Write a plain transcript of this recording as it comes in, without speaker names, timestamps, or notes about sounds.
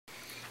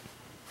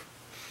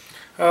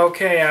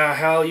Okay,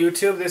 hello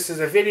YouTube. This is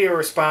a video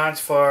response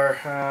for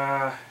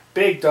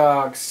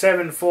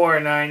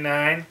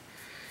BigDog7499.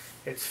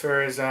 It's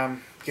for his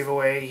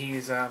giveaway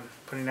he's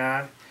putting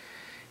on.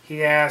 He's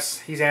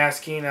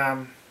asking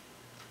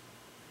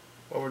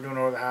what we're doing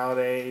over the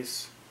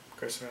holidays,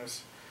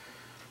 Christmas.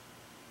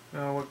 You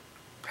know what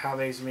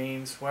holidays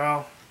means?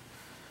 Well,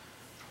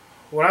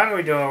 what I'm going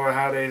to be doing over the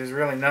holidays is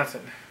really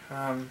nothing.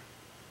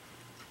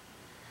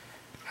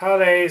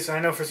 Holidays, I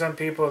know for some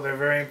people they're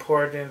very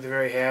important, they're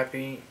very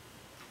happy.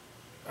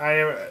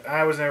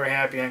 I was never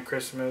happy on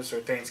Christmas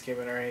or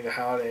Thanksgiving or any of the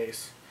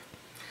holidays.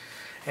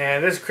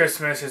 And this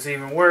Christmas is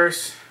even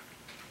worse.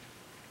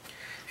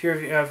 If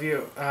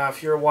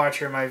you're a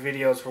watcher of my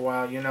videos for a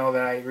while, you know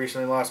that I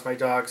recently lost my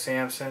dog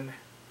Samson.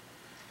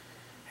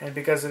 And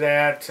because of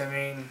that, I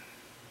mean,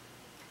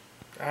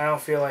 I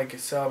don't feel like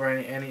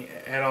celebrating any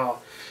at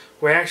all.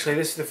 Well, actually,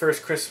 this is the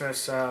first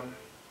Christmas we're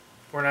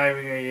not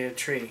even going to get a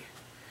tree.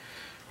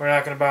 We're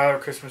not going to bother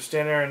Christmas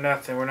dinner or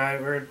nothing.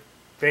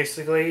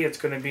 Basically, it's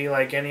going to be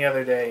like any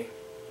other day.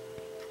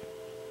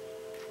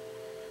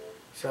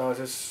 So it's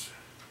just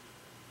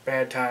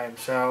bad time.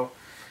 So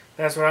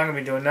that's what I'm going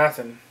to be doing,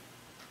 nothing.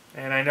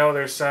 And I know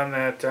there's some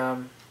that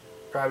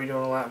probably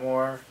doing a lot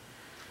more.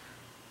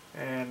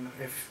 And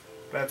if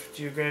that's what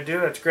you're going to do,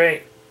 that's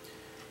great.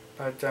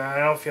 But I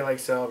don't feel like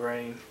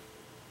celebrating.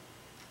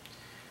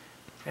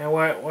 And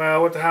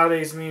what the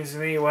holidays means to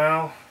me,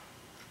 well,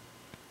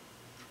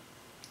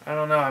 I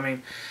don't know. I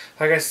mean,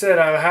 like I said,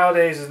 the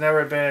holidays has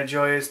never been a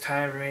joyous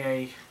time for me.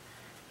 I've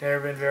never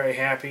been very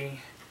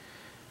happy.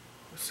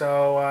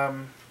 So, I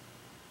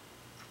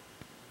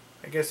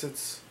guess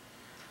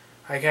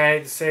I kind of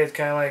hate to say it's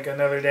kind of like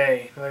another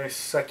day, another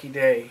sucky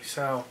day.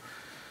 So,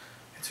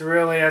 that's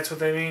what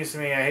that means to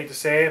me. I hate to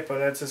say it, but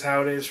that's just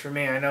how it is for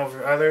me. I know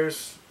for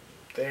others,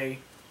 they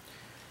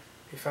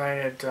find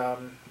it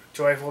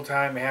joyful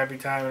time, a happy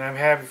time, and I'm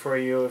happy for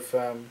you if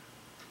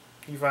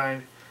you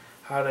find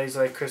holidays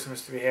like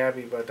Christmas to be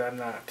happy, but I'm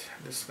not.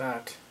 Just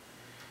not.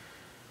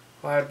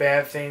 A lot of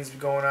bad things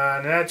going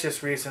on, not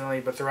just recently,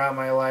 but throughout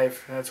my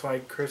life. And that's why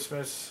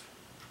Christmas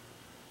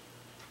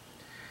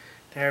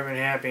never been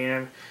happy.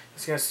 And I'm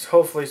just gonna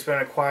hopefully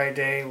spend a quiet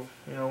day,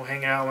 you know,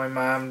 hang out with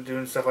my mom,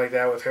 doing stuff like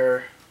that with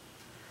her.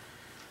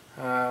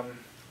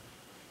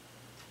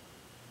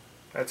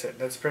 That's it.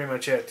 That's pretty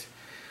much it.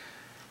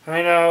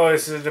 I know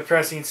this is a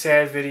depressing,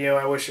 sad video.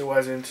 I wish it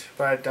wasn't,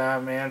 but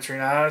I'm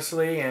answering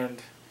honestly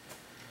and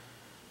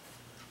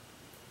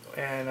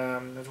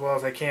as well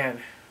as I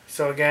can.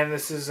 So again,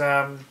 this is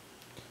a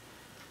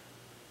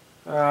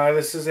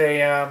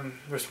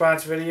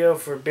response video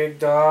for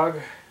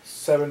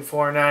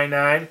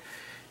BigDog7499.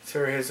 It's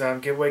for his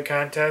giveaway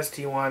contest.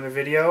 He won a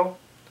video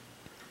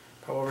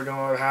about what we're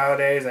doing with the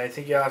holidays. I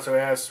think he also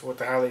asked what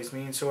the holidays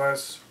mean to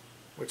us,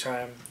 which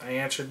I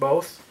answered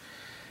both.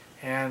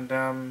 And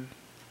I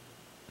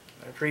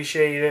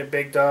appreciate it,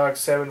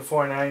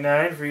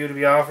 BigDog7499, for you to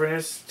be offering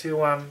this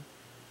to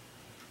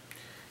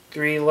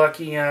 3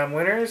 lucky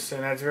winners,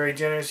 and that's very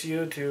generous of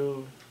you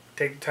to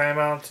take the time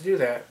out to do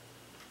that.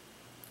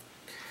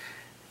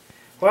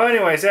 Well,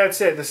 anyways, that's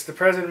it. This is the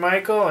President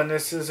Michael, and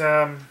this is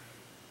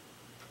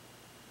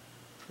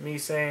me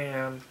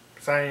saying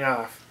signing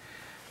off.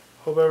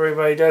 Hope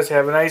everybody does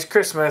have a nice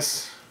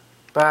Christmas.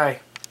 Bye.